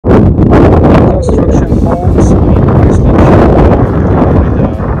construction homes in Wesley Chapel.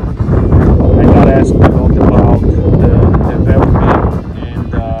 I got asked a lot about the development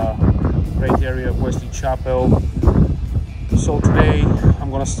and great area of Wesley Chapel. So today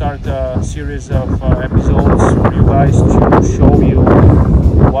I'm gonna start a series of episodes for you guys to show you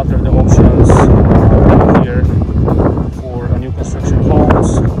what are the options here for a new construction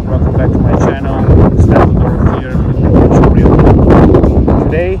homes. Welcome back to my channel. Here in the tutorial.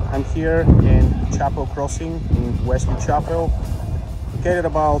 Today I'm here in Chapel Crossing in Wesley Chapel, located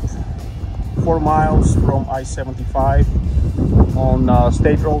about 4 miles from I-75 on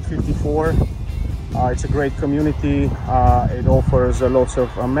State Road 54. It's a great community. It offers lots of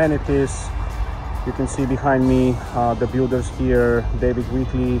amenities. You can see behind me the builders here, David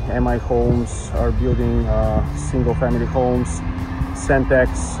Weekly, MI Homes, are building single-family homes.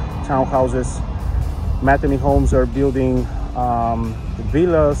 Centex townhouses. Matamy Homes are building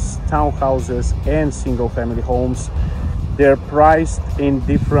villas, townhouses, and single-family homes. They're priced in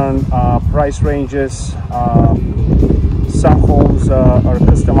different price ranges. Some homes are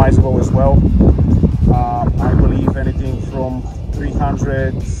customizable as well. I believe anything from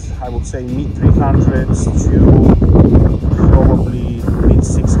 300s, I would say mid-300s to probably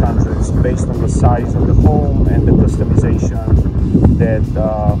mid-600s, based on the size of the home and the customization that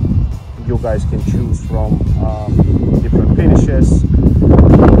you guys can choose from, different finishes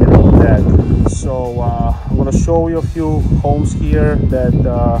and all of that. So I'm going to show you a few homes here that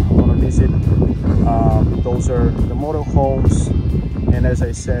I'm going to visit. Those are the model homes, and as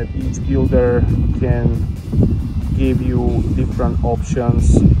I said, each builder can give you different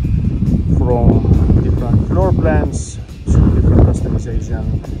options, from different floor plans to different customization,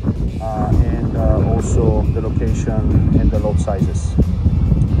 and also the location and the lot sizes.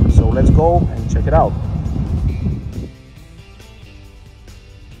 So let's go and check it out.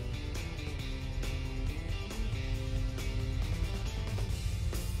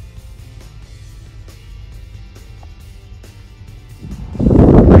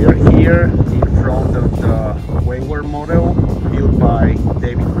 We are here in front of the Wayward model built by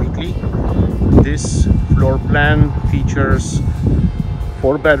David Weekly. This floor plan features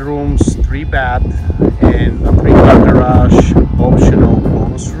 4 bedrooms, 3 bath, and a 3-car garage, optional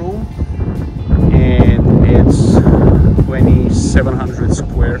bonus room, and it's 2,700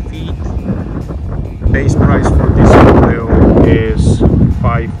 square feet. The base price for this model is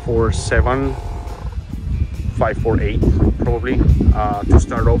 547, 548 probably to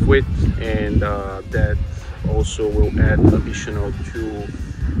start off with, and that also will add additional to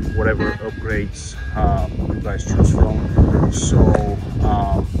whatever upgrades you guys choose from. So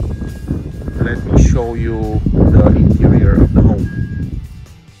let me show you the interior of the home.